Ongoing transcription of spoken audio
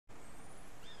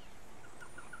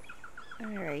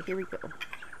Alright, here we go.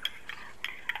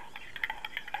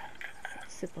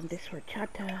 Sip on this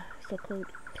horchata. So cold.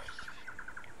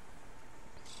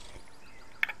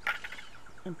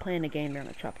 I'm playing a game there on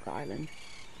a tropical island.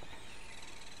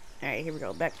 Alright, here we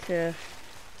go. Back to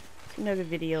another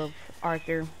video of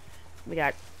Arthur. We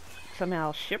got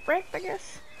somehow shipwrecked, I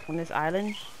guess, on this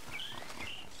island.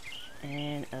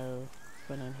 And, oh, what's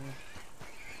going on here?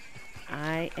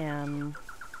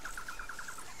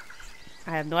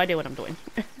 I have no idea what I'm doing.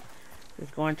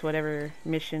 Just going to whatever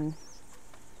mission.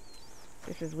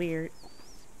 This is weird.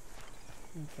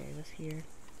 Okay, what's here?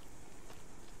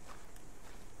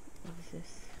 What is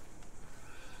this?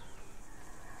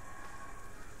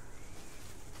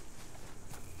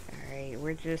 Alright,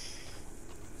 we're just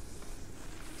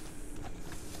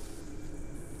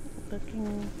looking.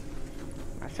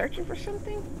 Am I searching for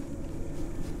something?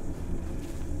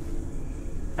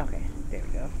 Okay, there we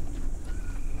go.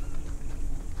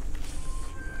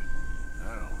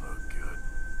 That don't look good.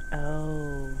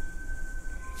 Oh.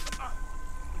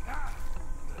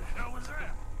 The hell was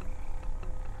that?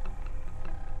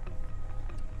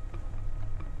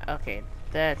 Okay,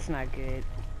 that's not good.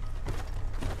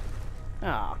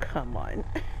 Oh, come on.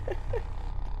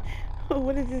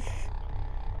 What is this?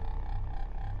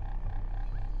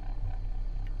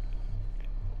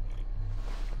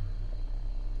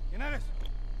 ¿Quién eres?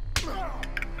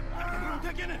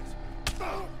 ¿Quién eres?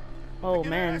 Oh,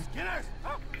 man. ¿Quién es?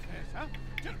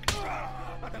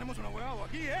 Tenemos un huevado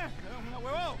aquí, ¿eh? Tenemos un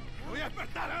huevado. Me voy a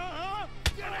despertar, ¿eh?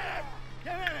 ¿Quién eres?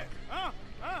 ¿Quién eres? ¿Ah?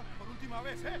 ¿Ah? Por última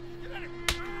vez, ¿eh? ¿Quién eres?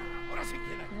 Ahora sí,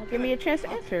 ¿quién eres? Well, give me a chance to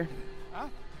answer. ¿Ah?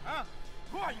 ¿Ah?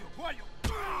 Who are you? Who are you?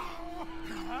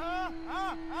 ¿Ah?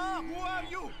 ¿Ah? ¿Ah? Who are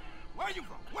you? Where are you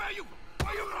from? Where are you from?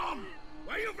 Where are you from?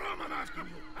 Where are you from, I'm asking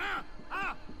you? ¿Ah?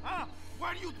 ¿Ah? ¿Ah?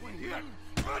 What are you doing here?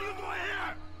 What are you doing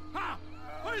here? Huh?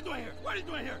 What are you doing here? What are you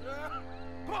doing here?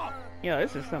 Come on. Yo,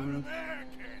 this is something.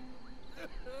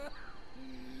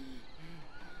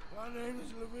 My name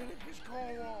is Leviticus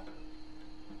Cornwall.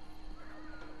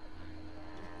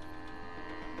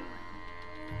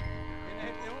 ¿Quién es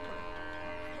este hombre?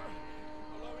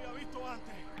 No lo había visto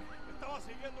antes. Estaba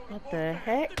siguiendo una What the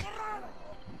heck?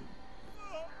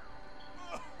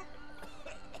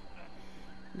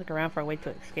 Look around for a way to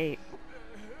escape.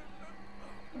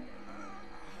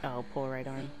 Oh, pull right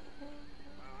arm.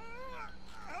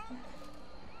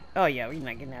 Oh yeah, we're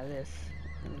not getting out of this.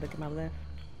 Let me look at my left.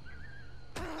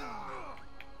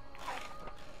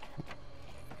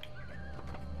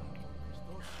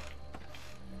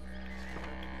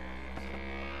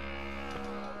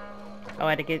 Oh, I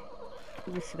had to get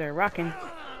used to their rocking.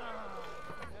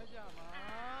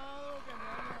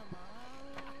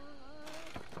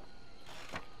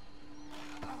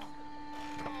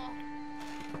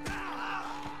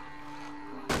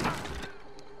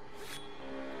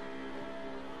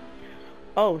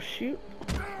 Oh shoot.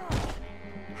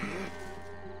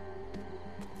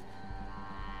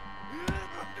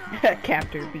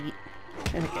 Captor beat.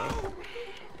 Okay.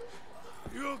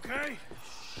 You okay?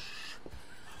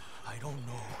 I don't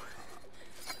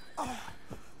know.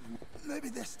 Maybe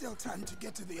there's still time to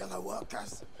get to the other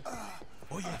workers.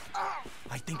 Oh yeah,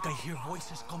 I think I hear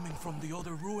voices coming from the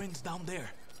other ruins down there.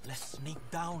 Let's sneak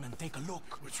down and take a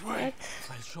look. Which way?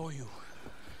 I'll show you.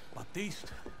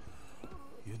 Baptiste,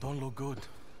 you don't look good.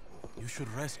 You should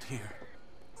rest here.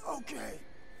 Okay,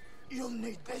 you'll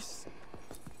need this.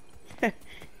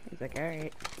 He's like,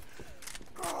 alright.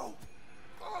 Go!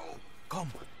 Go!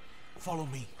 Come, follow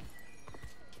me.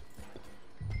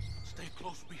 Stay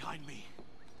close behind me.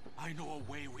 I know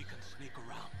a way we can sneak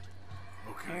around.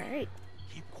 Okay. Alright.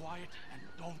 Keep quiet and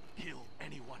don't kill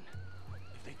anyone.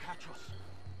 If they catch us,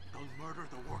 they'll murder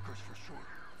the workers for sure.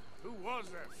 Who was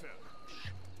that fella?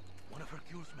 Shh. One of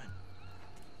Hercule's men.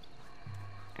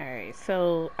 Alright,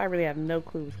 so I really have no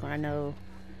clue what's going on. I know.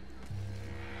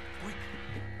 Quick.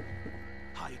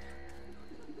 Hide.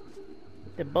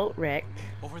 The boat wrecked.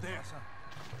 Over there.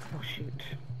 Oh shoot.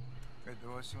 Te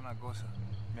voy a decir una cosa.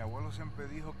 Mi abuelo siempre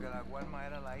dijo que la Guarma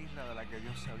era la isla de la que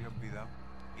Dios se había olvidado.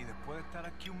 Y después de estar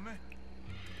aquí un mes,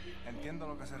 entiendo a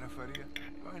lo que se refería.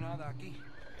 No hay nada aquí.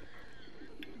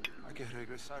 Hay que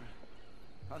regresar.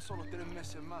 Tan solo 3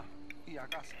 meses más. Y a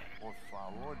casa. Por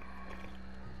favor.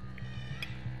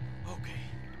 Okay.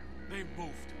 They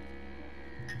moved.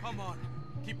 Come on.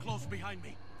 Keep close behind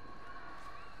me.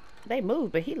 They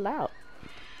moved, but he loud.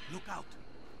 Look out.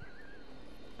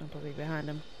 I'm probably behind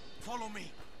him. Follow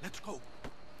me. Let's go.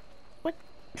 What?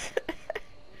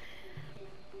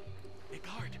 Hey,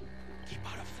 guard. Keep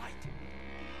out of sight.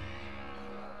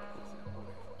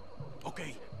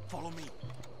 Okay, follow me.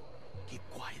 Keep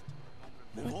quiet.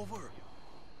 Move over.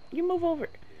 You move over.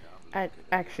 I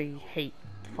actually hate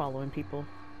following people.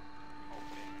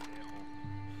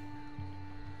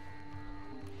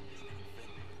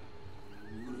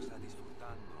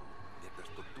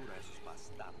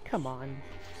 Come on.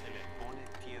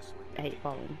 I hate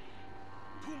following.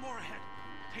 2 more ahead.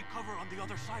 Take cover on the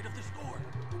other side of this door.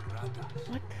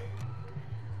 What?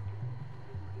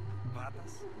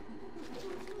 Ratas.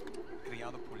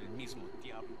 Criado por el mismo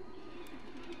diablo.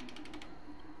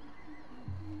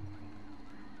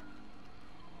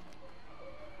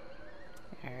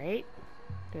 Alright.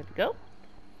 Good to go.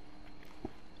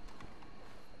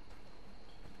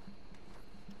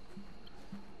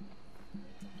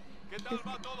 ¿Qué tal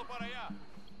va todo para allá?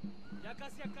 Ya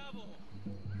casi acabo.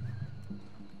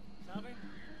 ¿Saben?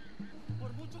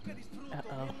 Por mucho que disfruto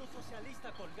ver a un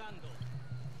socialista colgando.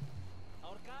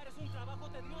 Ahorcar es un trabajo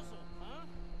tedioso, ¿ah?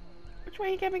 Which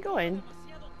way you got me going?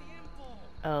 Demasiado tiempo.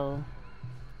 Oh.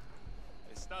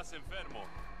 Estás enfermo.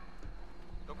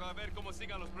 Toca ver cómo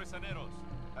sigan los prisioneros.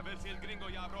 A ver si el gringo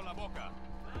ya abrió la boca.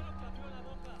 Claro que abrió la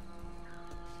boca.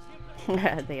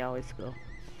 Siempre They always go.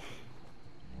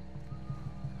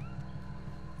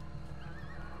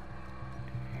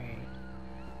 Alright.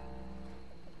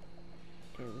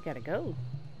 Dude, we gotta go.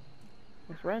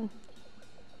 Let's run.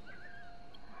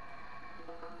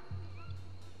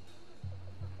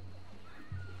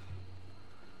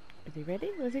 Is he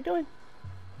ready? What is he doing?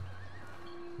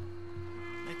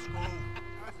 Let's go.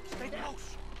 Stay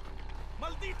close.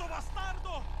 Maldito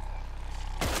bastardo!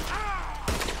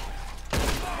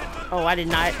 Oh, I did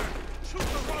not. Shoot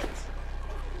the ropes.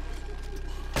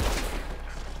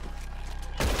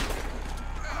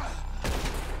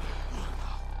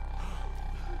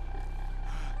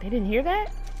 They didn't hear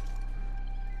that?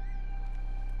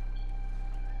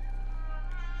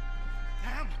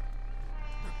 Damn!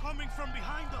 They're coming from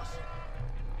behind us.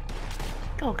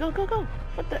 Go, go, go, go.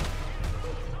 What the?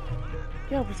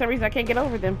 Yo, for some reason I can't get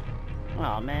over them.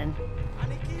 Oh, man.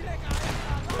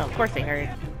 Oh, of course they heard.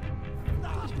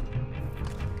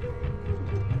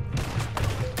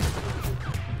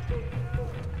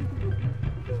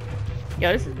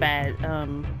 Yo, this is bad.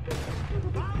 Son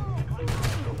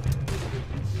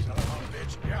of a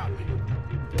bitch got me.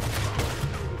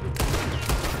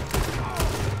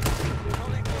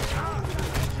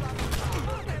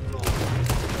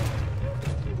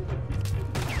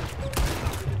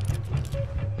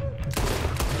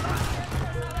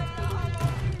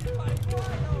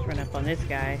 Let's run up on this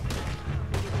guy.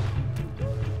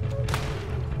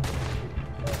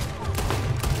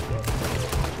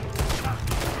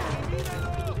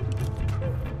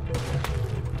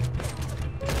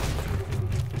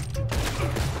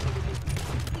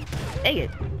 Dang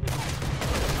it.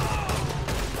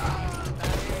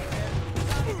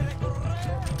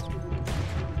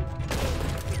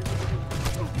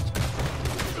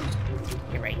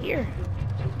 Get right here.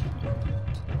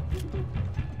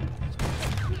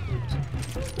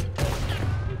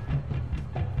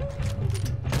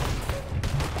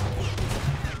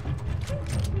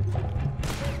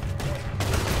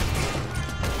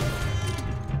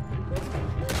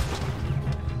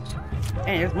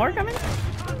 And there's more coming?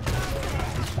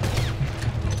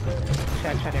 Should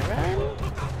I try to run?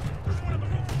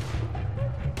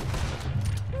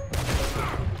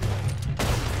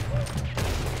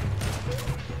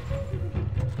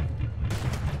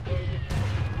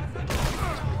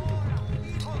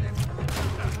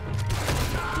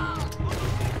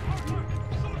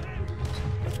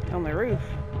 On the roof.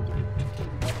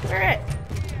 Where at?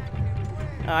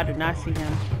 Oh, I do not see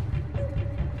him.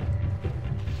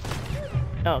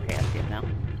 Oh, okay, I see him now.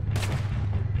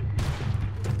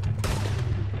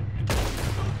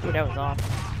 Ooh, that was off.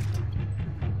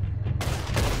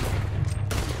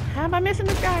 How am I missing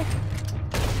this guy?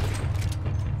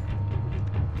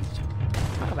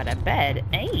 Talk about a bad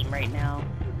aim right now.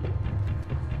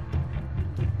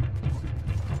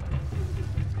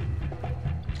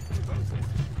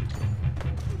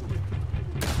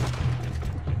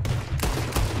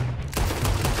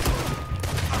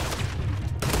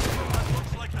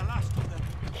 Looks like the last of them.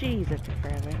 Jeez, that took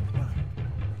forever.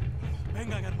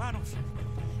 Vengan, hermanos.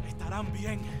 Estarán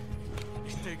bien.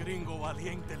 Este gringo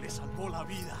valiente le salvó la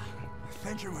vida.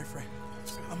 Thank you, my friend.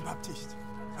 I'm Baptiste.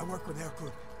 I work with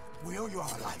Hercule. We owe you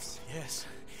our lives. Yes,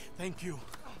 thank you.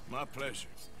 My pleasure.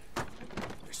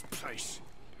 This place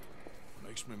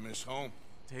makes me miss home.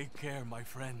 Take care, my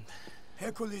friend.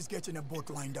 Hercule is getting a boat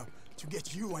lined up to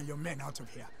get you and your men out of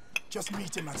here. Just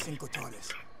meet him at Cinco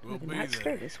Torres. We'll Did be not there.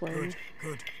 stay this way. Good,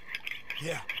 good.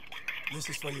 Yeah, this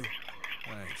is for you.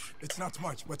 Thanks. It's not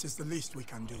much, but it's the least we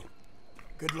can do.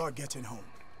 Good luck getting home.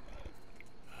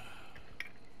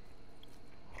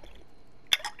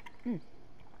 So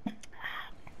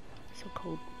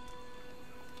cold.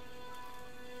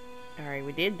 Alright,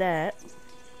 we did that.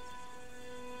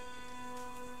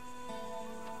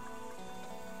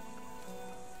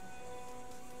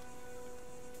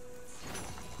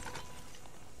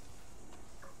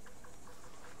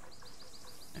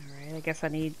 Alright, I guess I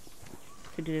need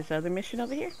to do this other mission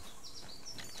over here.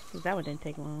 Because that one didn't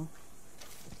take long.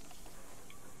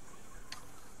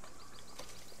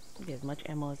 Get as much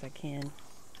ammo as I can.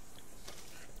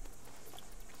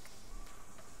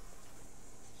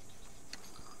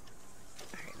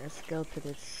 Alright, let's go to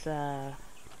this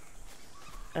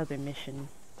other mission.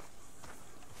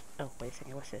 Oh, wait a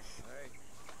second, what's this?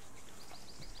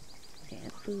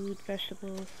 Canned food,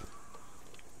 vegetables.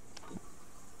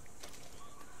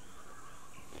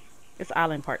 This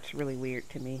island part's really weird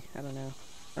to me. I don't know.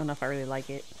 I don't know if I really like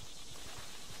it.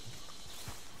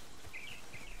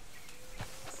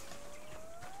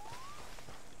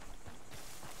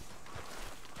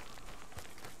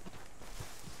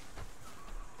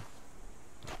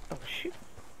 Oh shoot.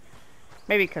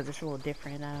 Maybe because it's a little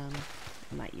different. I'm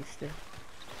not used to.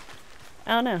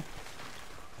 I don't know.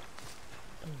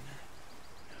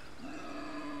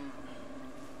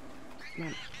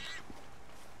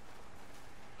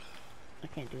 I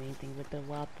can't do anything with the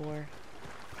wild boar.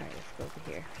 Alright, let's go over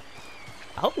here.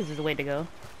 I hope this is the way to go.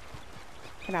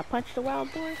 Can I punch the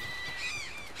wild boar?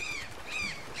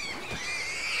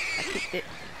 I kicked it.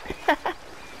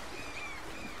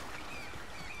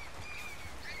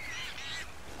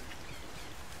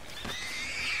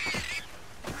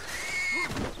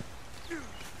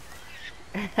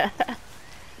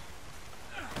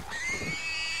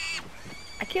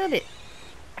 I killed it.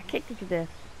 I kicked it to death.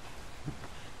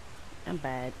 I'm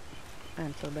bad.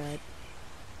 I'm so bad.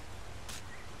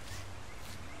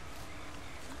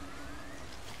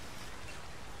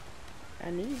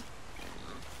 I need.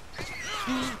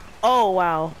 Oh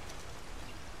wow.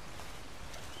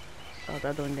 Oh, the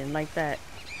other one didn't like that.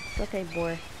 It's okay,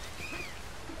 boy.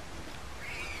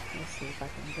 Let's see if I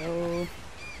can go. Where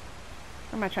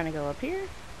am I trying to go? Up here?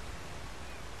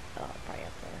 Oh, probably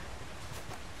up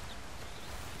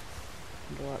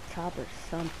there. Go up top or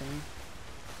something.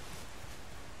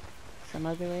 Some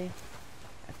other way.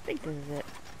 I think this is it.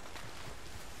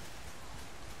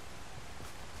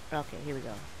 Okay, here we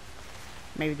go.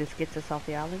 Maybe this gets us off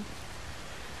the island.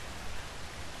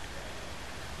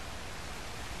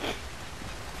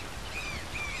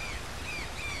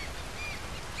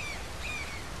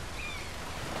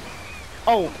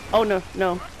 Oh, oh no,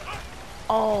 no.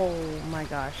 Oh my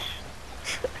gosh.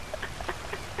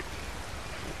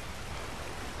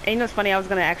 And you know what's funny? I was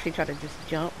gonna actually try to just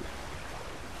jump.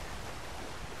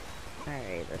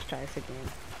 Alright, let's try this again.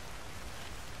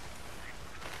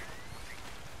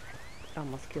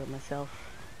 Almost killed myself.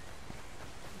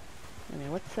 I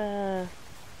mean, what's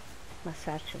my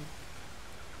satchel?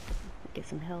 Get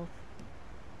some health.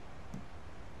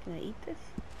 Can I eat this?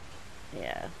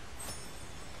 Yeah.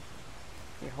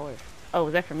 Your horse. Oh,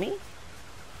 is that for me?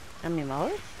 I mean, my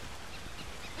horse?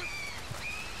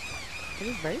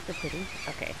 These birds are pretty.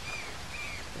 Okay.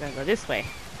 We're gonna go this way.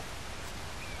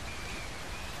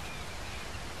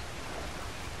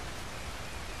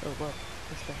 Oh, whoa.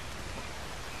 This way.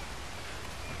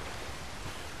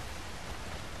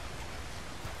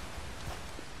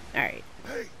 Alright.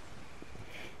 Hey!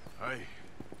 Hey.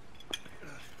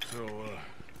 So,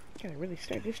 Gotta really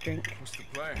start this drink. what's the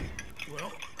plan?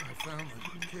 Well, I found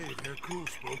the cave Hercule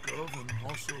spoke of, and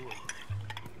also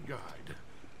a guide.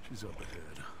 She's up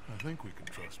ahead. I think we can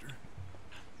trust her.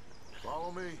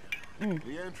 Follow me.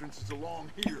 The entrance is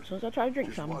along here. So I'll try to drink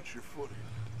Just some. watch your footing.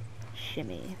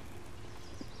 Shimmy.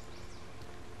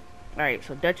 Alright,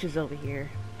 so Dutch is over here.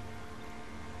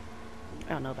 I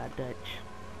don't know about Dutch.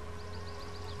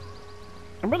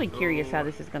 I'm really curious how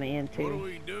this is gonna end What do too.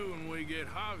 we do when we get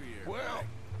Javier? Well,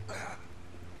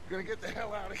 gonna get the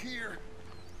hell out of here.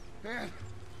 And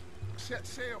set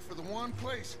sail for the one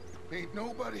place ain't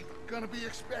nobody gonna be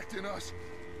expecting us.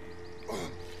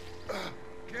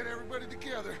 Get everybody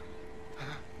together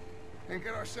and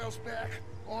get ourselves back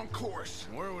on course.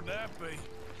 Where would that be?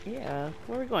 Yeah,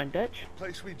 where are we going, Dutch?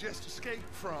 Place we just escaped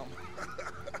from.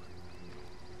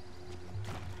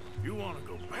 You want to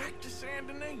go back to Saint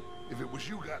Denis? If it was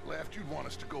you got left, you'd want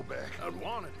us to go back. I'd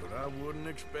want it, but I wouldn't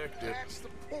expect it. That's the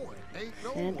point. Ain't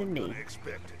no Saint one Denis. gonna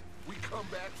expect it. We come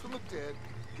back from the dead,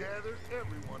 gather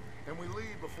everyone, and we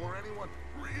leave before anyone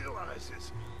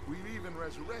realizes we've even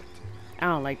resurrected. I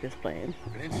don't like this plan.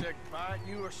 An insect bite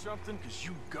you or something? Cause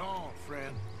you gone,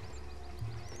 friend.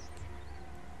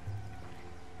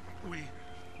 We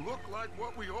look like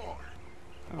what we are.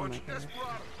 Oh Bunch my of gosh.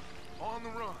 desperados on the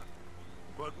run.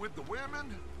 But with the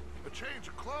women, a change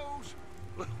of clothes,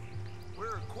 we're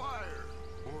a choir,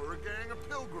 or a gang of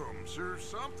pilgrims, or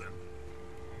something.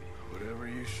 Whatever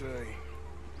you say.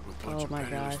 We're a bunch Oh of my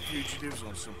penniless gosh. fugitives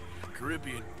on some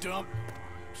Caribbean dump,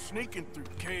 sneaking through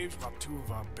caves while 2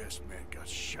 of our best men got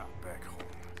shot back home.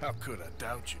 How could I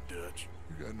doubt you, Dutch?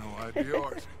 You got no idea,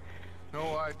 Arthur.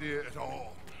 No idea at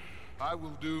all. I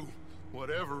will do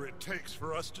whatever it takes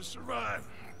for us to survive.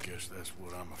 I guess that's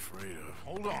what I'm afraid of.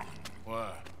 Hold on.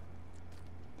 Why?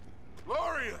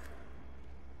 Gloria!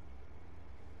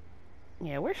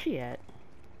 Yeah, where's she at?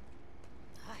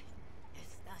 Ay,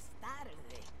 esta tarde.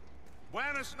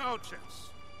 Buenas noches.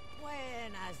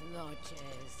 Buenas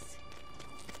noches.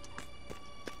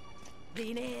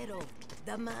 Dinero,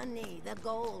 the money, the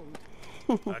gold.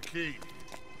 Aquí.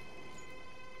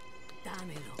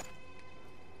 Dámelo.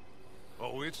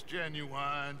 Oh, it's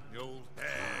genuine, you old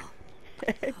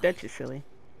hag. Dutch is silly.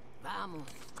 Vamos.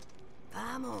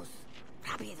 Vamos.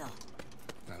 Rápido.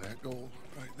 Now that gold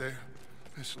right there,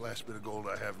 that's the last bit of gold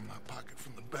I have in my pocket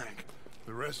from the bank.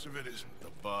 The rest of it is The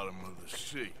bottom of the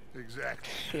sea.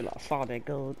 exactly. She lost all that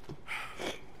gold.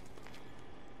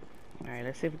 Alright,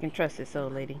 let's see if we can trust this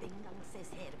old lady. Ténganse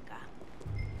cerca.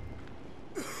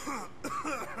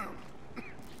 A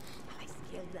la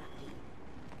izquierda.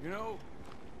 You know,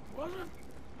 wasn't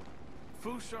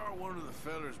Fusar one of the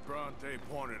fellas Bronte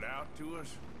pointed out to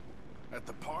us at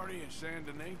the party in Saint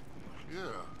Denis? Yeah,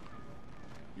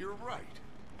 you're right.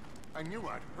 I knew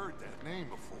I'd heard that name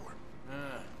before.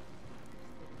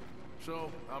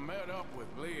 So I met up with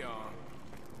Leon.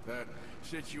 That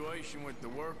situation with the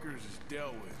workers is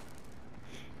dealt with.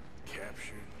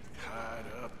 Captured,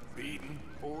 tied up, beaten.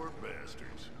 Poor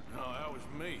bastards. No, that was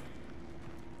me.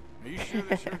 Are you sure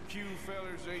this here Q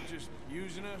fellers ain't just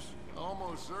using us?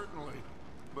 Almost certainly.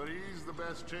 But he's the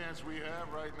best chance we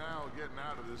have right now of getting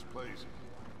out of this place.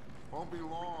 Won't be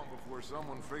long before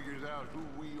someone figures out who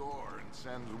we are and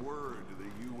sends word to the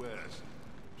U.S.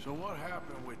 So what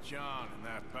happened with John in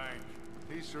that bank?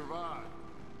 He survived.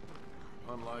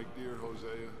 Unlike dear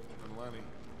Hosea and Lenny.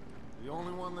 The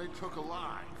only one they took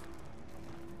alive.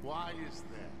 Why is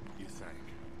that, you think?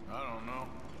 I don't know.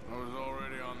 I was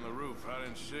already on the roof. I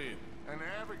didn't see it. And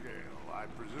Abigail, I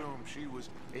presume she was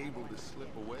able to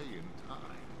slip away in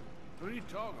time. What are you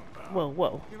talking about? Whoa,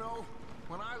 whoa. You know,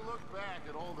 when I look back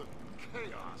at all the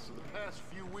chaos of the past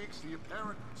few weeks, the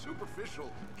apparent superficial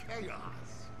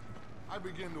chaos, I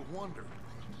begin to wonder,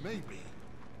 maybe,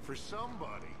 for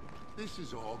somebody, this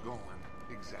is all going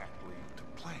exactly to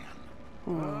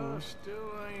plan.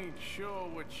 Still ain't sure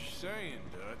what you're saying,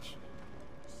 Dutch.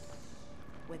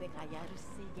 Puede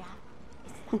callarse ya.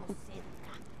 Estamos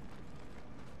cerca.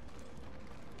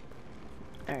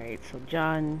 Alright, so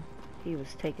John, he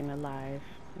was taken alive.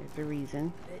 There's a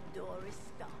reason. The door is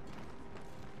stuck.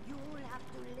 You'll have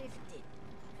to lift it.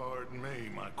 Pardon me,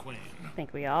 my queen. I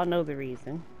think we all know the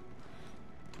reason.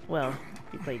 Well,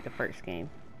 you played the first game.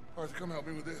 Arthur, come help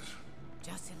me with this.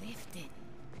 Just lift it.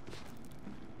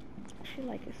 She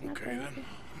like it's not Okay, that then.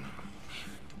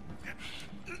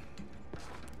 heavy.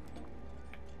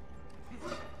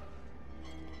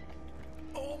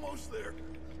 Almost there.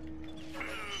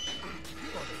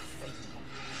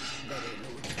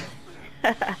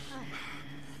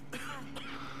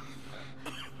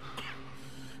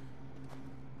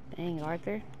 Dang,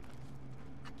 Arthur.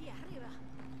 Aquí arriba.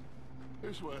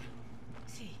 This way.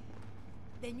 Sí.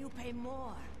 Then you pay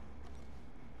more.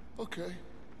 Okay,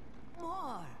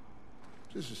 More.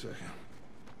 just a second.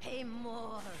 Pay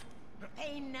more.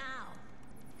 Pay now.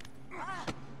 Ah,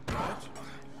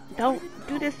 Don't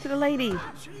do this to the lady.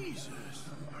 Jesus.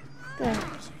 The-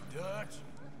 Easy, Dutch.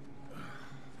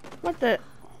 what the?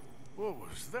 What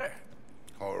was that?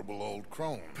 Horrible old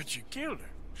crone. But you killed her.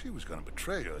 She was gonna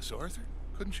betray us, Arthur.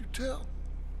 Couldn't you tell?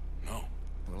 No.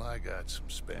 Well, I got some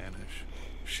Spanish.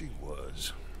 She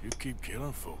was. You keep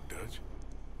killing folk, Dutch.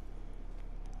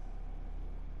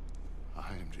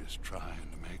 I am just trying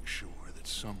to make sure that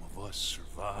some of us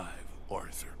survive,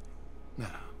 Arthur.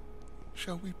 Now,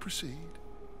 shall we proceed?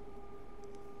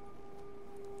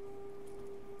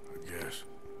 I guess.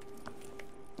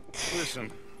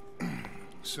 Listen,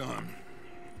 son,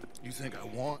 you think I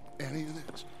want any of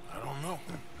this? I don't know.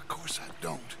 Of course I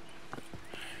don't.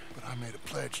 But I made a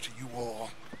pledge to you all.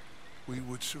 We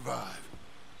would survive,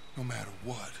 no matter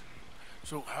what.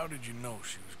 So how did you know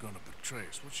she was gonna betray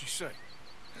us? What'd she say?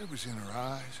 It was in her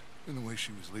eyes, in the way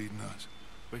she was leading us.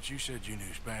 But you said you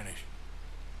knew Spanish.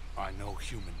 I know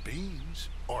human beings,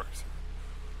 Arthur.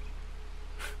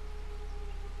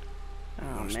 You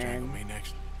Oh wanna strangle man. me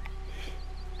next?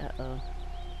 Uh-oh.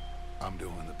 I'm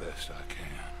doing the best I can.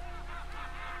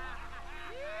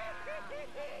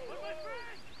 But my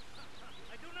friend,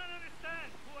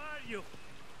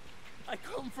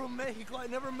 from Mexico. I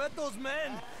never met those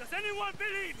men. Does anyone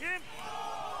believe him?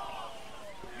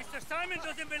 Mr. Simon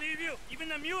doesn't believe you. Even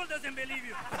the mule doesn't believe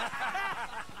you.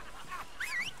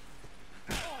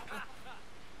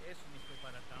 Eso ni fue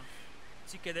para tanto.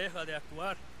 Sí que deja de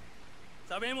actuar.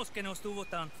 Sabemos que no estuvo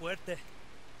tan fuerte.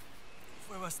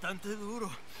 Fue bastante duro.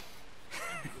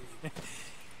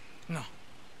 No,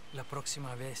 la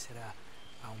próxima vez será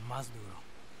aún más duro.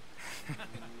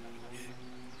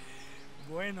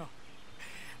 Bueno,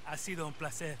 ha sido un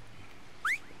placer.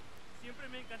 Siempre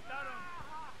me encantaron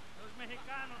los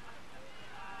mexicanos.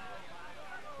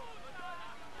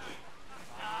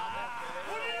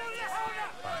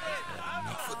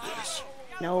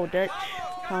 No, Dutch,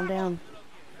 calm down.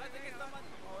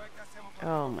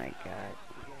 Oh my God.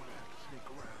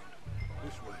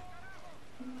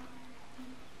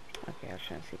 Okay, I was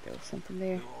trying to see if there was something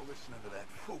there. They're all listening to that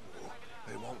fool.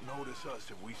 They won't notice us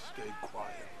if we stay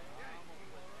quiet.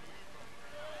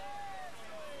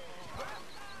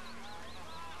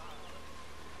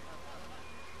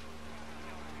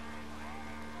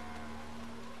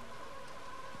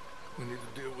 We need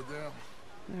to deal with them.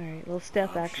 Alright, little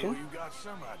step action. Sure you got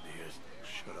some ideas.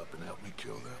 Shut up and help me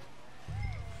kill them.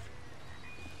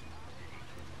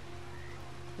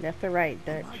 Left or right,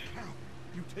 Dutch? On my count.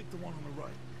 You take the one on the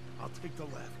right. I'll take the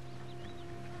left.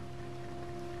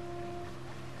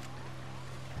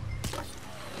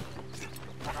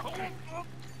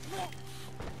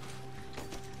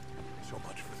 So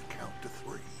much for the count to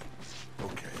 3.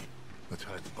 Okay, let's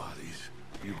hide the bodies.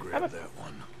 You grab that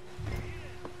one.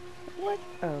 What?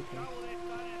 Oh, okay.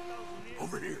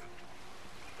 Over here.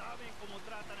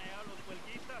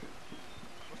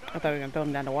 I thought we were gonna throw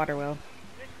him down the water well.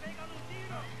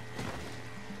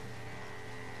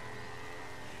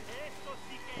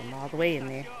 I'm all the way in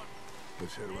there.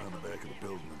 Let's head around the back of the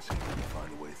building and see if we can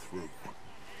find a way through.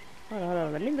 Hold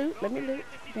on. Let me loot.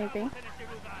 Anything.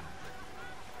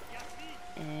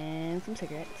 And some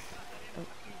cigarettes. Oh,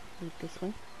 loot this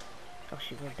one. Oh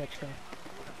shoot, where'd Dutch go?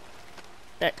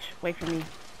 Dutch, wait for me.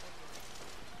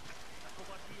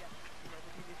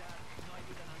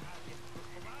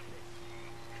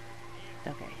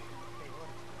 Okay.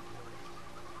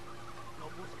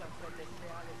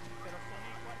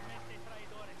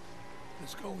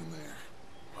 Let's go in there.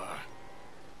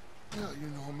 Yeah, you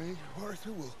know me.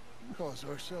 Arthur will cause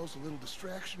ourselves a little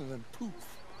distraction and then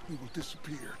poof, we will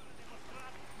disappear.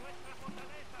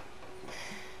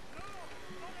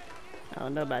 I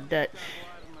don't know about Dutch.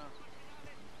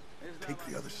 Take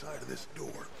the other side of this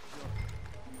door.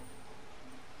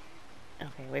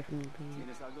 Okay, wait from me.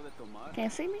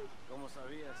 Can't see me?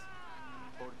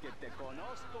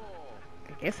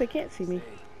 I guess they can't see me.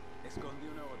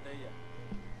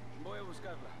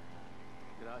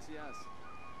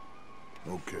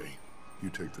 Okay, you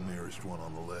take the nearest one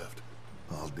on the left.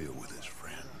 I'll deal with his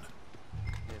friend.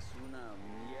 Es una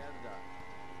mierda.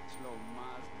 Es lo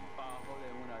más bajo de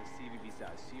una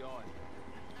civilización.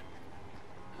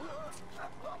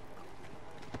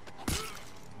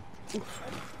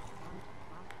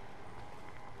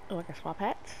 Oh, I can swap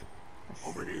hats.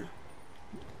 Over here.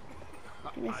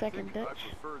 Give me a second, Dutch.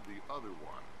 I preferred the other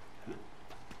one.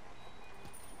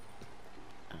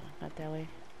 Oh, not that way.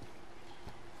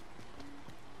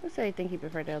 Let's say I think he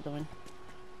preferred the other one.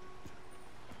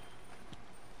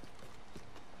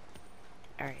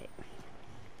 Alright.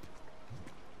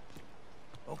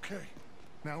 Okay,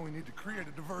 now we need to create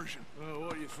a diversion. Well,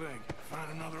 what do you think?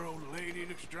 Find another old lady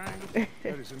to strangle?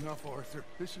 That is enough, Arthur.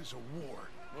 This is a war.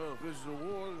 Well, if this is a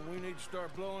war, then we need to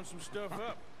start blowing some stuff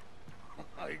up.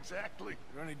 Exactly. Is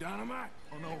there any dynamite?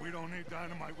 Oh no, we don't need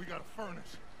dynamite. We got a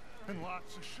furnace. And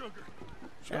lots of sugar.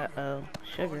 Uh-oh.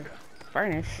 Sugar.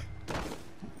 Furnace.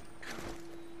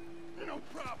 No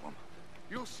problem.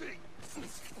 You'll see.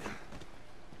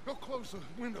 Go close the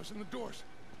windows and the doors.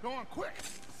 Go on, quick.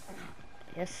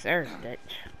 Yes, sir,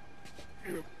 Dutch.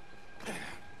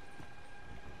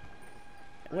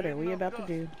 What are we about to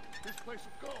do? This place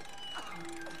will go.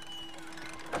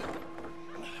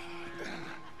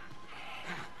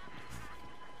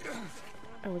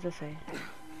 Oh, what's it say?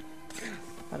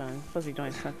 Hold on, supposed to be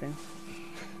doing something.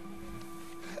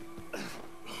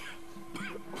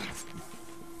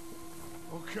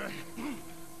 Okay.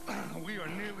 We are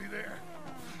nearly there.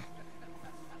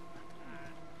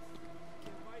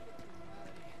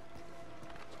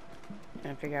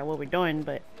 Trying to figure out what we're doing,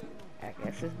 but I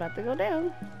guess it's about to go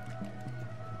down.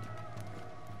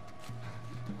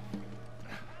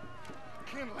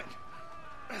 Kindle it.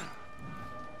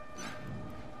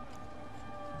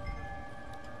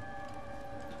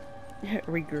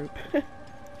 Regroup.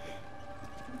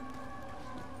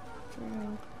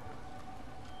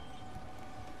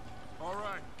 All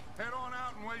right,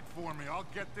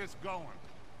 get this going?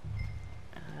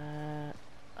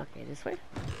 Okay, this way.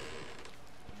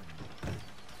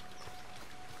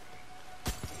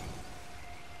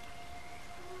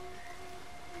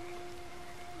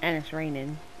 And it's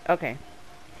raining. Okay.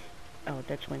 Oh,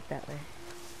 Dutch went that way.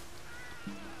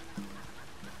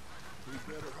 We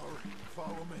better hurry. Follow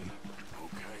me.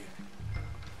 Okay.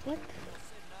 What?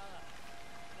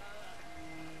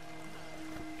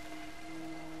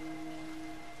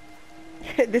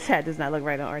 This hat does not look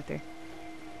right on Arthur.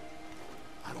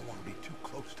 I don't want to be too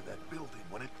close to that building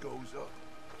when it goes up.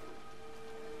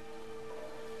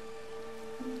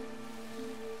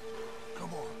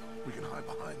 Come on. We can hide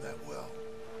behind that well.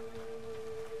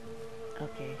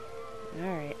 Okay.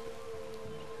 Alright.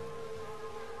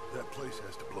 That place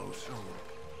has to blow soon.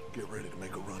 Get ready to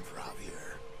make a run for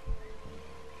Javier.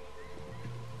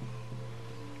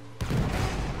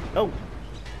 Oh!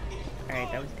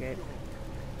 Alright, that was good.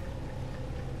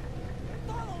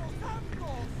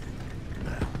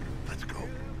 Now, let's go.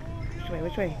 Which way,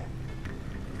 which way?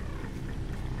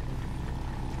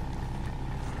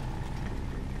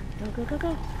 Go, go, go,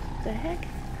 go. The heck?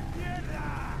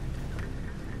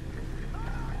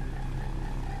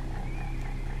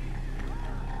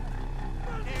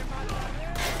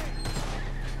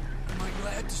 Am I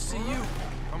glad to see you?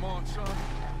 Come on, son.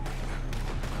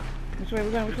 Which way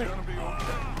we going? Which way? It's gonna be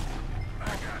okay.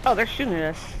 Oh, they're shooting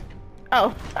at us.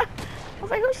 Oh. I was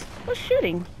like, who's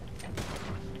shooting?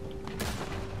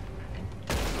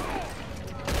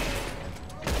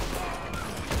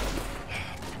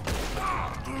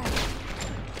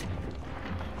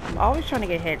 I'm always trying to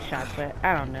get headshots, but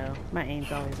I don't know. My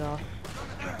aim's always off.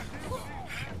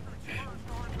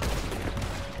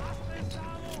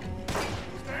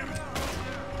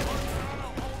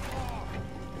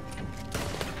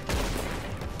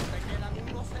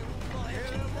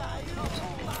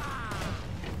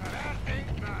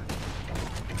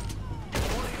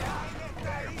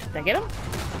 Did I get him?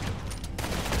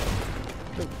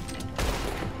 Ooh.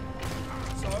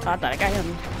 Oh, I thought I got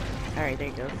him. Alright, there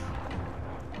he goes.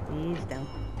 He's down.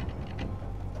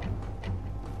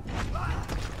 I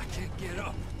can't get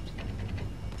up.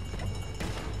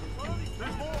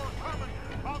 There's more coming.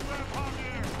 I'll grab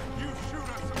Javier. You shoot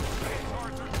us some space,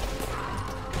 Arthur.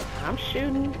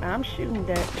 I'm shooting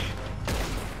Dutch.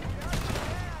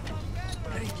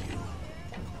 Thank you.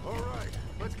 All right,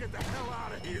 let's get the hell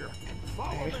out of here. Follow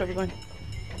Alright, which me. way we going?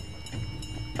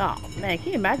 Oh man, can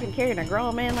you imagine carrying a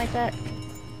grown man like that?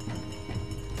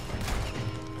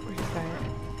 Where's this guy at?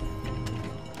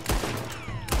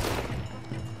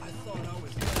 I thought I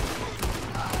was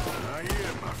Not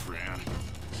yet, my friend.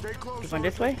 Stay close. You going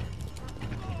this way?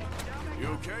 You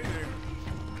okay there?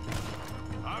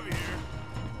 I'm here.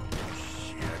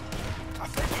 Shit. I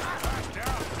think I passed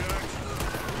out, Dutch. We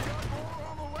got more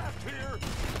on the left here.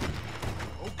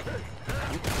 Okay.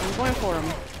 I'm going for him.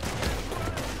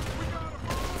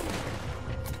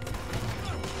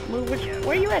 Move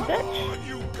where you at, Dutch? On,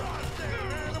 you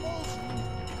goddamn animals.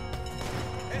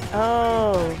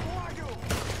 Oh.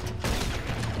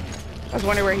 I was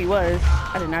wondering where he was.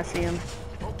 I did not see him.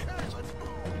 Okay, let's move.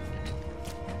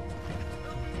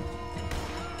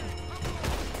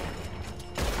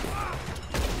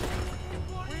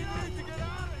 We need to get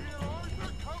out of here,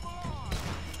 Arthur. Come on.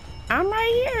 I'm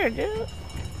right here, dude.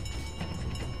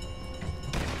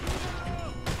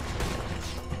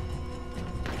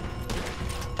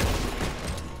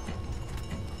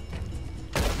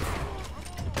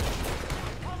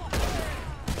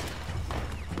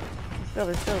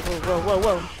 Let's go.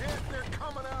 Whoa. Shit, they're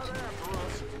coming out after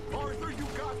us. Arthur, you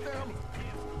got them?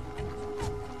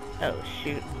 Oh,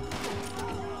 shoot.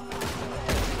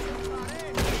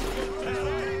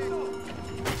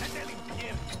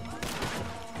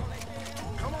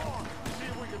 Come on. See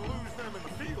if we can lose them in the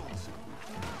fields.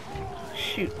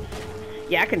 Shoot.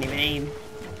 Yeah, I couldn't even aim.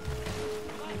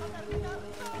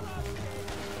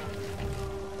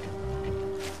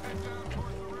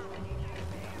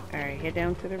 Alright, head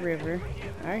down to the river.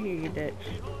 I hear you, Dutch.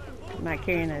 I'm not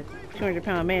carrying a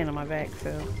 200-pound man on my back,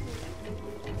 so...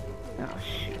 Oh,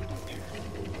 shoot.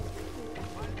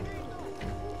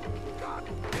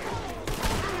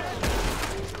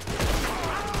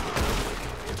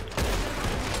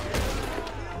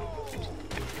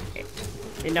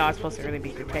 Didn't know I was supposed to really be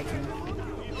protecting.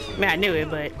 I mean, I knew it,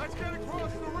 but... Let's get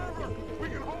across the river. We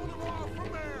can hold them off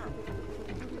from there.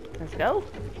 Let's go.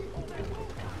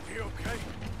 He okay?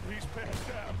 He's passed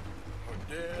out. Or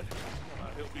dead.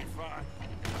 He'll be fine.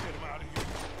 Get him out of here.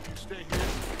 You stay here.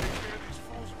 Take care of these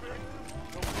fools a bit.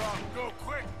 No problem. Go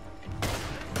quick.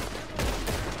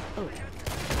 Oh.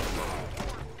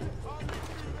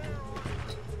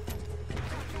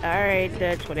 Alright,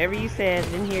 Dutch, whatever you said,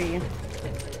 didn't hear you.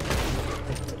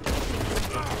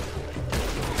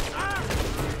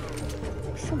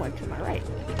 Someone to my right.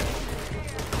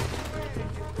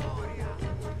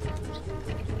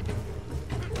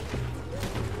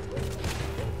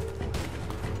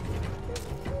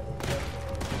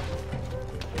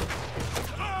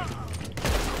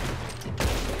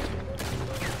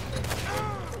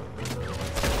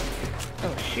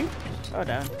 Oh shoot. Hold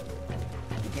on.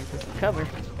 Against some cover.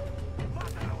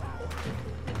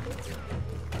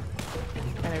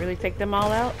 Can I really take them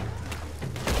all out?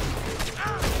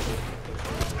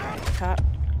 Alright, top.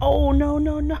 Oh no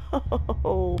no no!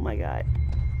 Oh my god.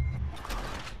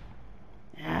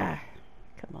 Ah,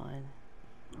 come on.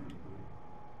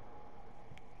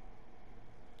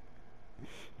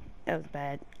 That was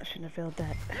bad. I shouldn't have failed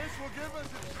that.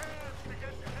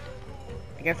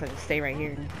 I guess I'll just stay right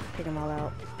here and take them all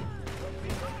out.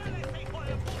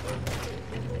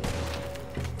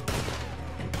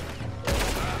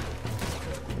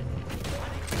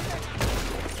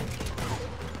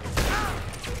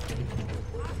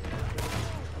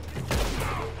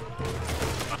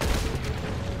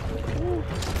 Ooh,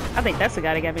 I think that's the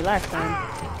guy that got me last time.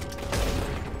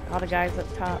 All the guys up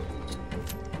top.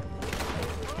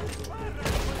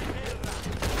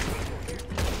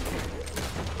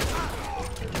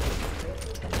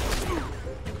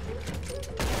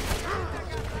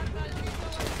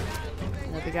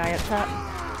 Another guy up top.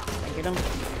 I get him.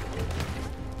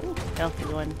 Ooh, healthy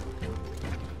one.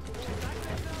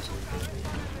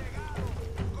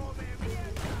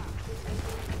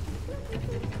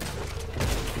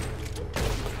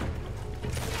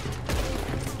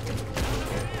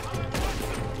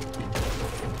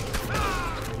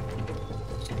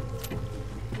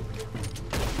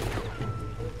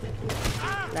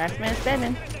 Last man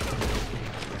standing.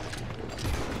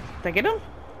 Did I get him?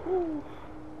 Ooh.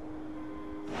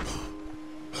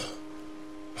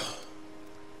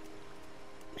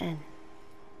 Man,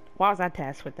 why was I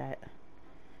tasked with that?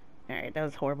 Alright, that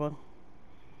was horrible.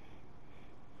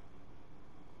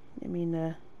 I mean,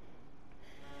 hell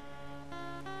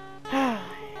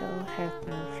hath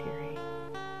no fury.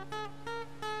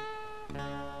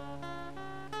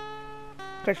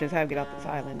 Question is how to get off this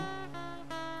island.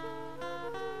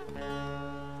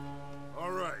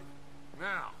 Alright,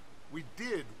 now, we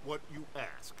did what you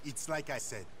asked. It's like I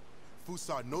said,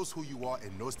 Fussar knows who you are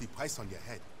and knows the price on your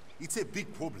head. It's a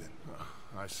big problem.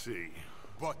 I see.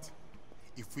 But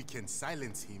if we can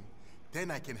silence him,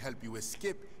 then I can help you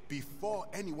escape before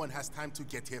anyone has time to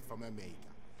get here from America.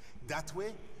 That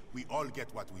way, we all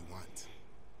get what we want.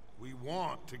 We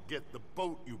want to get the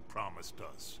boat you promised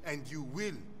us. And you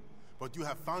will. But you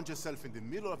have found yourself in the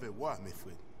middle of a war, my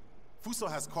friend. Fussar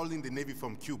has called in the Navy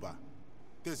from Cuba.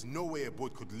 There's no way a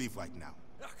boat could leave right now.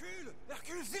 Hercule!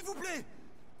 Hercule, s'il vous plaît!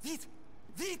 Vite!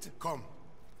 Vite! Come.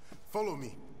 Follow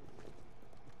me.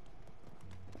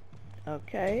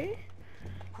 Okay.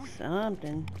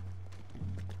 Something.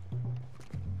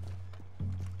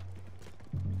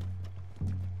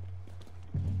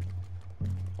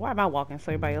 Why am I walking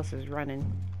so everybody else is running?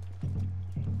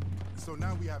 So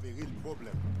now we have a real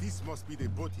problem. This must be the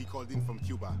boat he called in from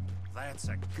Cuba. That's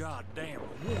a goddamn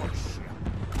warship.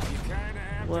 You kinda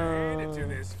have to hand it to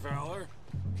this feller.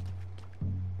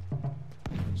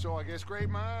 So I guess great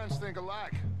minds think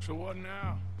alike. So what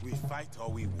now? We fight or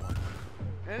we won.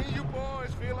 Any of you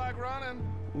boys feel like running?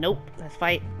 Nope, let's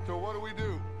fight. So what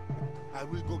do? I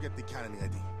will go get the cannon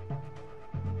ready.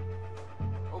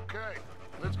 Okay,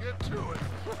 let's get to it.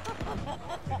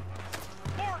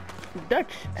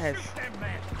 Dutch has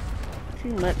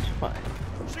too much fun.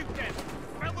 Shoot them!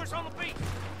 Fellas on the beach!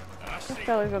 The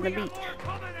fellas on the beach.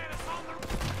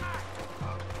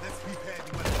 Let's prepare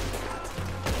the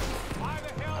Why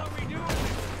the hell are we doing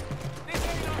this? This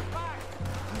ain't our fight!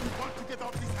 Do you want to get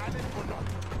off this island or not?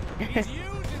 He's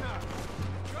using us!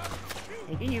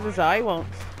 He can use us all he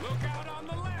wants. Look out on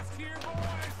the left here,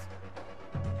 boys!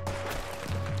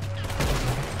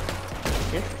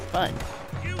 This is fun.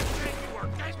 You said you were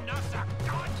getting us a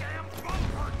goddamn boat,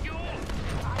 Hercule!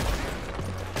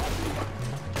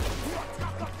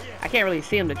 I can't really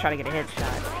see him to try to get a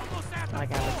headshot. Not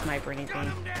like I have a sniper or anything.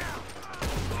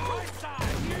 Right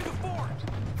side, near the fort!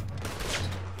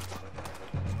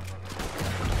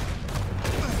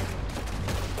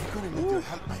 You're gonna need your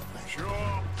help, my friend.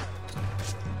 Sure.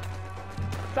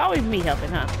 It's always me helping,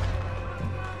 huh?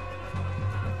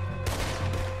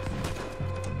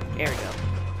 There we go.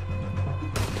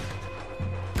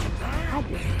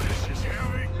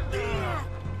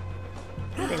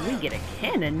 How did we get a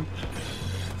cannon?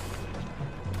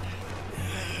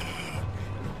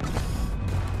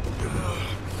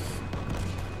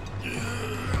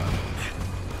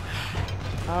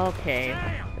 Okay,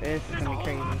 this is gonna be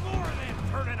crazy.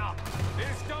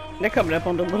 They're coming up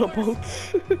on the little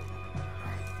boats.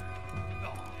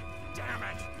 Damn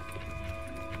it!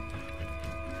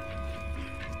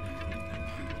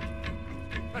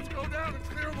 Let's go down and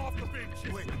clear them off the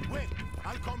beach. Wait,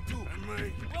 I'll come too. And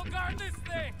me. We'll guard this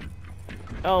thing.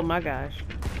 Oh my gosh.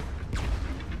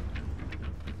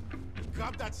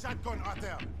 Grab that shotgun,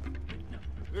 Arthur.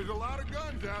 There's a lot of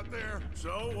guns out there.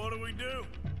 So, what do we do?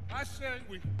 I said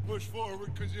we push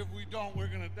forward, because if we don't, we're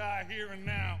gonna die here and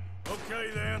now. Okay,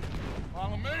 then.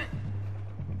 Follow me?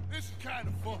 This is kind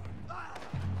of fun.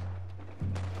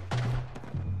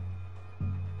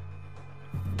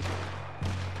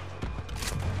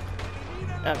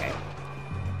 Okay.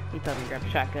 He told me to grab a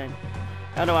shotgun.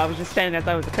 I don't know, I was just standing there, I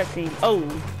thought it was a cutscene. Oh!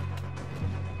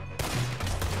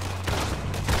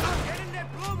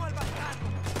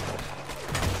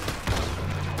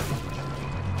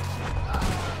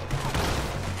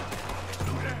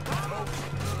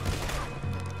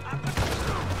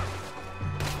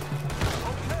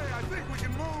 Okay, I think we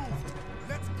can move.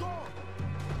 Let's go.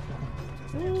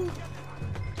 Ooh.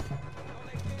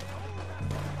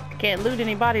 Can't loot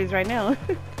any bodies right now.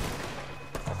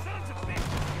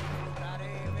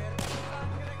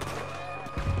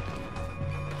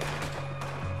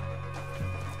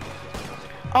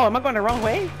 Oh, am I going the wrong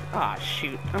way? Oh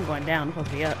shoot, I'm going down. I'm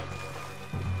supposed to be up.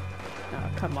 Oh,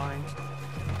 come on.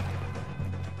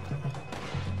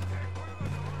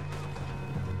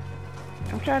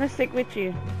 I'm trying to stick with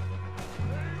you.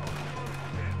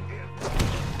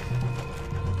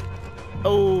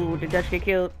 Oh, did Dutch get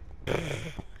killed?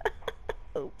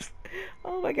 Oops.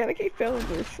 Oh my god, I keep failing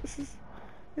this.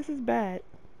 This is bad.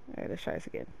 Alright, let's try this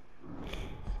again.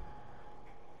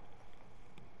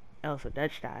 Oh, so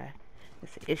Dutch died.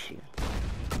 That's the issue.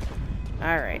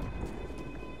 Alright.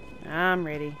 I'm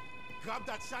ready. Grab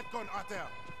that shotgun, Arthur.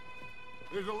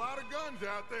 There's a lot of guns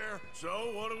out there.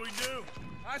 So, what do we do?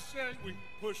 I said we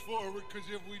push forward, because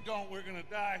if we don't, we're gonna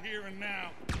die here and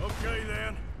now. Okay,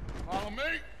 then. Follow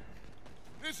me?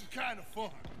 This is kind of fun.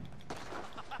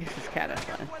 This is kind of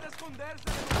fun.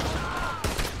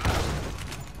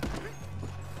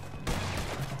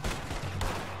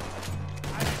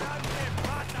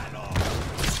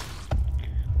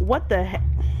 What the heck?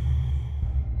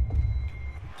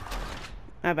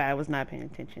 My bad, I was not paying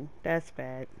attention. That's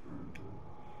bad.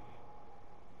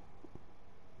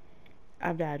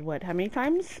 I've died, what, how many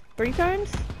times? 3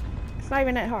 times? It's not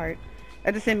even that hard.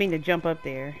 I just didn't mean to jump up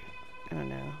there. I don't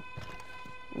know.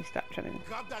 Let me stop trying to...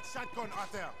 Grab that shotgun,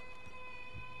 Arthur.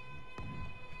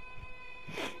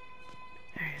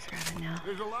 Alright, let's grab it now.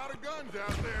 There's a lot of guns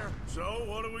out there. So,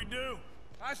 what do we do?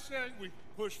 I said we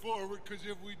push forward, because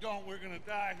if we don't, we're gonna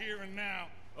die here and now.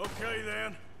 Okay,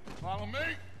 then. Follow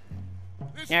me?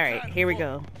 Alright, here we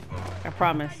go. I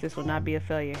promise this will not be a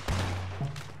failure.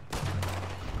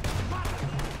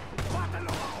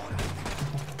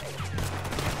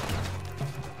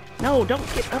 No, don't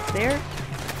get up there.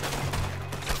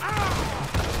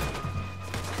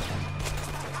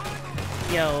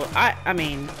 Yo, I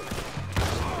mean...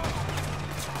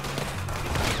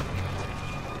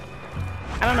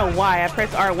 I don't know why. I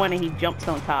pressed R1 and he jumps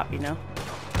on top, you know?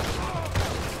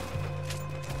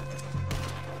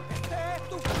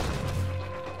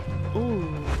 Ooh.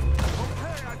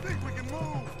 Okay, I think we can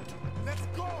move. Let's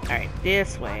go. Alright,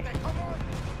 this way. Come on.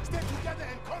 Stay together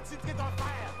and concentrate on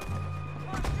fire.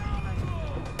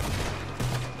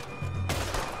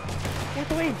 Get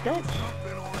the way, Dutch.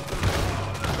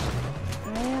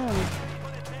 I am.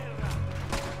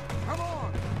 Come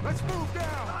on, let's move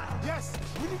down. Yes,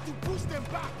 we need to push them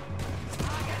back.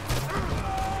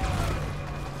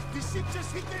 The ship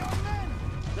just hit their own men.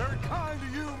 They're kind to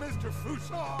you, Mr.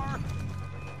 Fusar.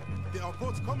 There are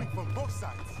boats coming from both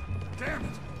sides. Damn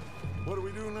it. What do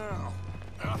we do now?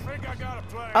 I think I got a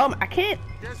plan. I can't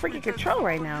Guess we freaking just control do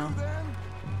right what now. you do then?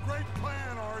 Great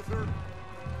plan, Arthur.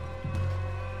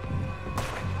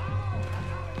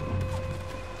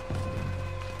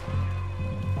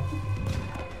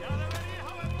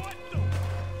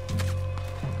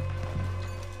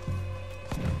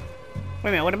 Wait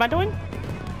a minute, what am I doing?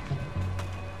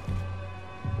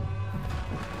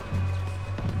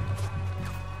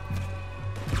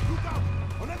 Look out!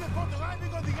 Another boat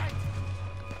arriving on the right.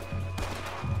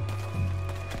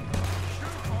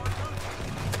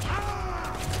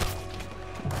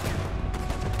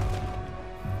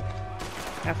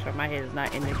 That's why my head is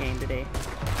not in the game today.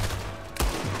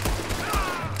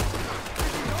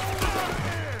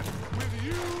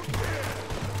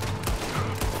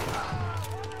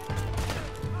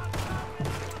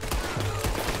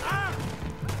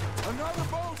 Another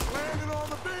boat's landing on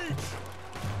the beach.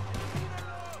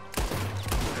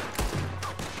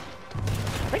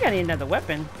 think I need another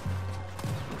weapon.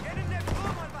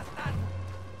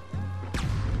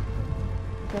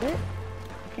 Is that it?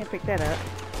 Can't pick that up.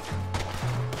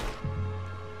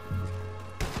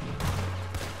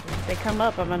 If they come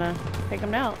up, I'm gonna take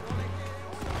them out.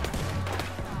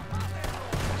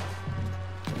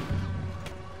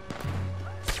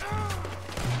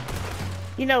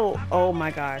 You know, oh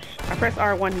my gosh. I press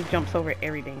R1, he jumps over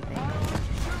every dang thing.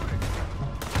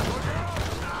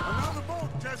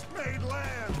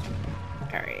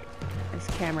 Alright. This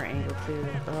camera angle too.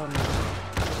 Oh no.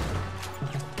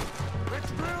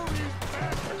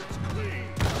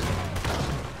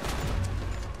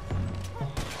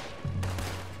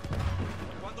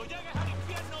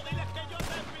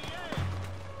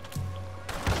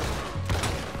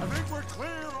 I think we're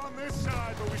clear on this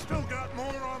side, but we still got more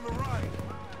on the right.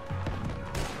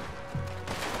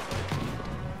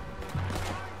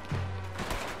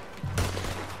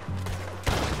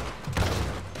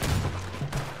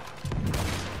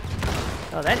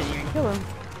 Oh, that didn't even kill him.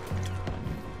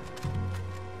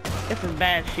 This is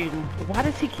bad shooting. Why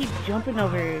does he keep jumping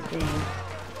over everything?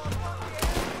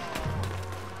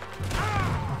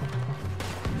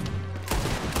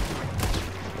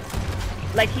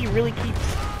 Like he really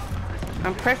keeps...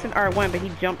 I'm pressing R1, but he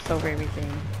jumps over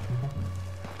everything.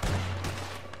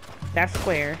 That's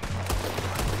square.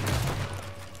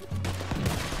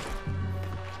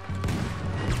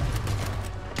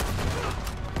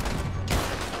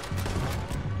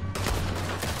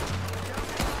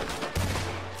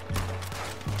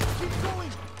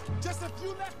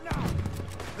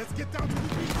 Let's get down to the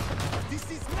beach.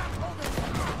 This is not over.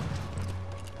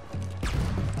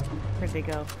 Where'd they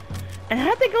go? And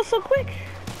how'd they go so quick?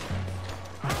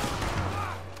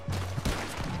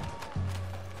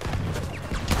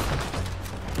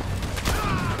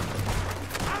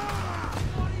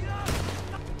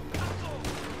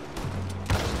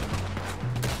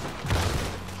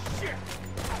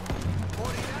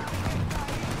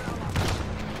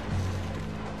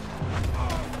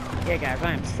 Yeah, guys,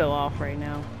 I am so off right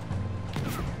now.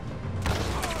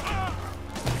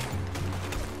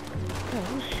 Oh,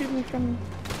 who's shooting from...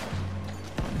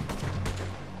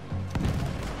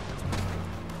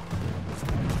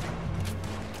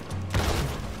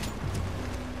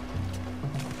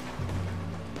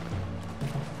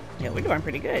 Yeah, we're doing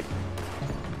pretty good.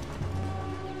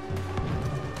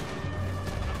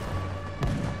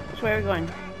 Which way are we going?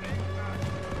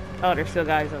 Oh, there's still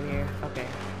guys over here. Okay.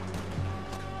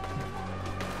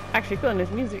 Actually feeling this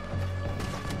music.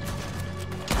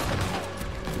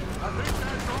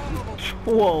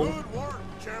 Whoa. Good work,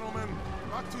 gentlemen.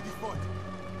 Back to the fort.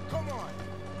 Come on.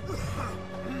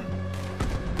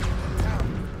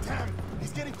 Damn.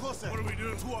 He's getting closer. What do we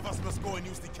do? Two of us must go and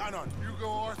use the cannon. You go,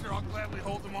 Arthur. I'll gladly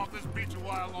hold them off this beach a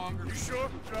while longer. You sure?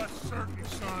 Just certain,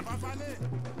 son. You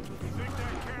think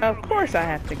that cannon Of course I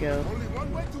have to go. Only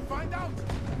one way to find out.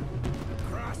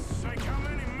 Christ's sake, how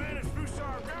many men has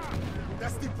Fusar got?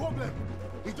 That's the problem.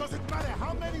 It doesn't matter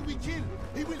how many we kill.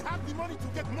 He will have the money to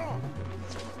get more.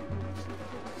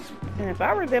 And if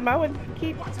I were them, I would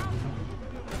keep... Watch out.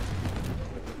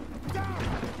 Down.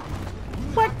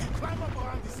 What? Climb up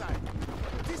around the side.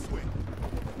 This way.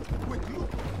 Quick, look.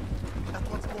 That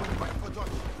one's going right for Dutch.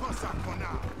 Consac for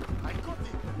now. I got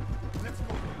it. Let's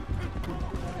go.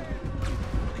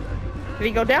 Did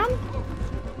he go down?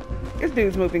 This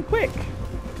dude's moving quick.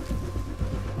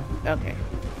 Okay.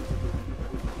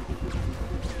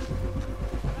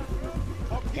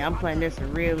 Yeah, I'm playing this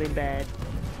really bad.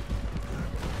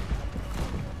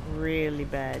 Really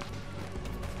bad.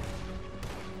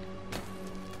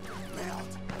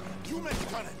 Mailed. You make the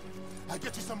cannon. I'll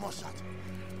get you some more shots.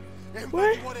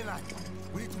 What?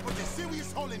 We need to put a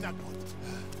serious hole in that boat.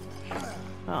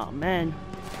 Oh, man.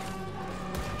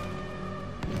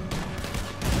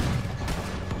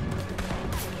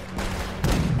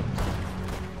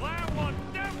 That one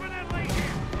definitely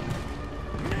hit.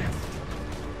 Missed.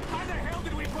 How the hell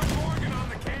did we put Morgan on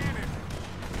the cannon?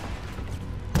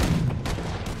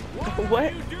 What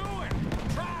are you doing?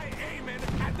 Try aiming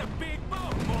at the big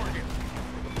boat, Morgan.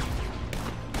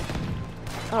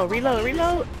 Oh, reload.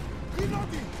 Reloading.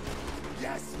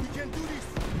 Yes, we can do this.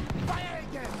 Fire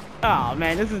again. Oh,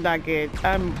 man, this is not good.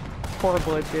 I'm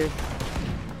horrible at this.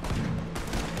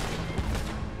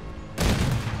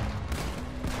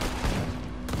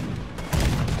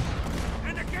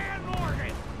 And again,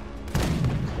 Morgan.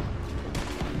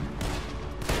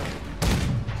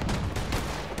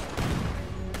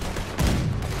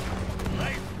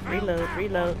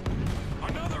 Reload.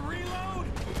 Another reload?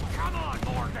 Come on,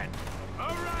 Morgan.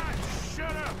 All right,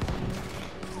 shut up.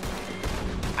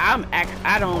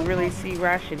 I don't really see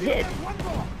where I should hit. One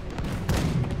more.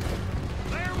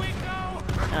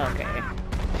 Okay.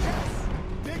 Yes!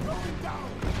 They're going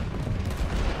down!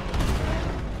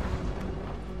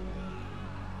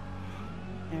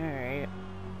 Alright.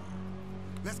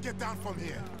 Let's get down from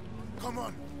here. Come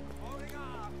on.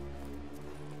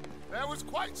 That was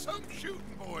quite some shooting,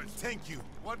 boys. Thank you.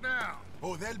 What now?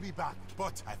 Oh, they'll be back.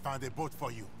 But I found a boat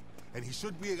for you. And he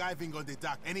should be arriving on the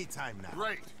dock any time now.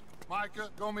 Great. Micah,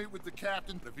 go meet with the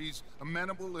captain. If he's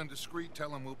amenable and discreet,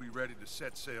 tell him we'll be ready to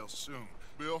set sail soon.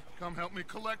 Bill, come help me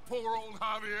collect poor old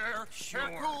Javier. Sure.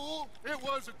 Cool. It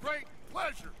was a great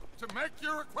pleasure to make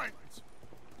your acquaintance.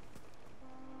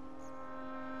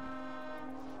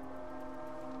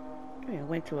 Okay,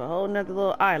 went to a whole nother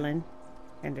little island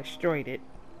and destroyed it.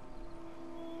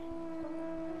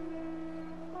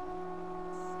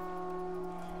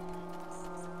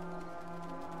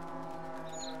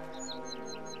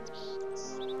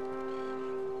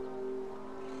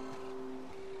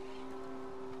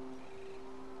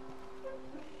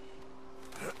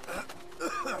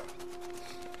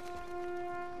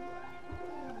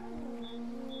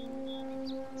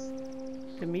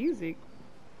 The music.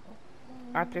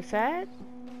 Arthur sad?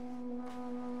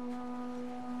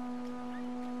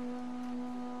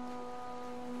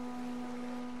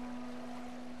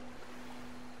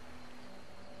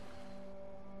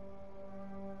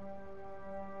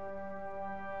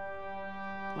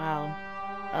 Wow.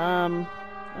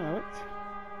 What?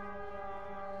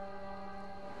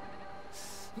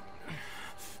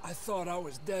 I thought I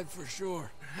was dead for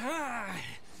sure. Hi,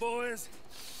 boys.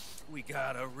 We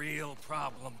got a real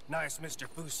problem. Nice Mr.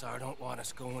 Fusar don't want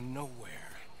us going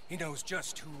nowhere. He knows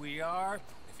just who we are.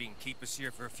 If he can keep us here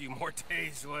for a few more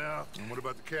days, well... And what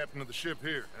about the captain of the ship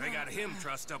here? They got him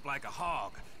trussed up like a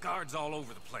hog. Guards all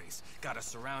over the place. Got us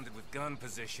surrounded with gun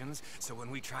positions, so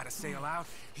when we try to sail out,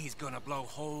 he's gonna blow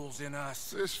holes in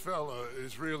us. This fella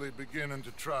is really beginning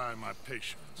to try my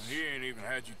patience. He ain't even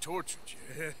had you tortured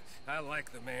yet. I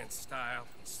like the man's style.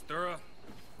 He's thorough,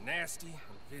 nasty,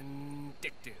 and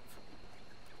vindictive.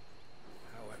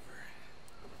 However,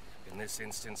 in this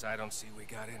instance, I don't see we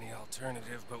got any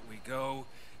alternative, but we go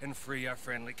and free our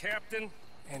friendly captain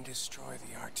and destroy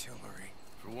the artillery.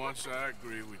 For once, I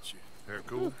agree with you. They're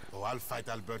cool? Oh, I'll fight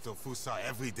Alberto Fusar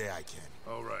every day I can.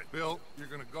 All right. Bill, you're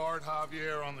gonna guard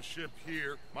Javier on the ship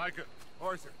here. Micah,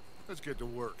 Arthur, let's get to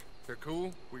work. They're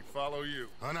cool? We follow you.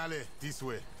 Anale, this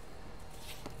way.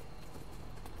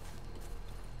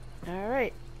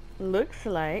 Alright. Looks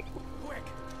like... Quick!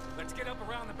 Let's get up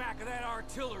around the back of that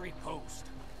artillery post.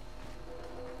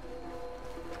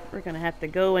 We're gonna have to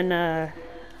go and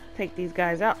take these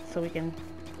guys out so we can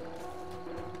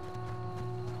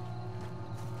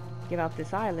get off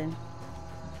this island.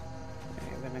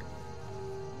 Alright, we're gonna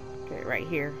get it right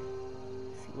here.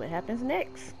 See what happens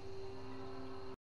next.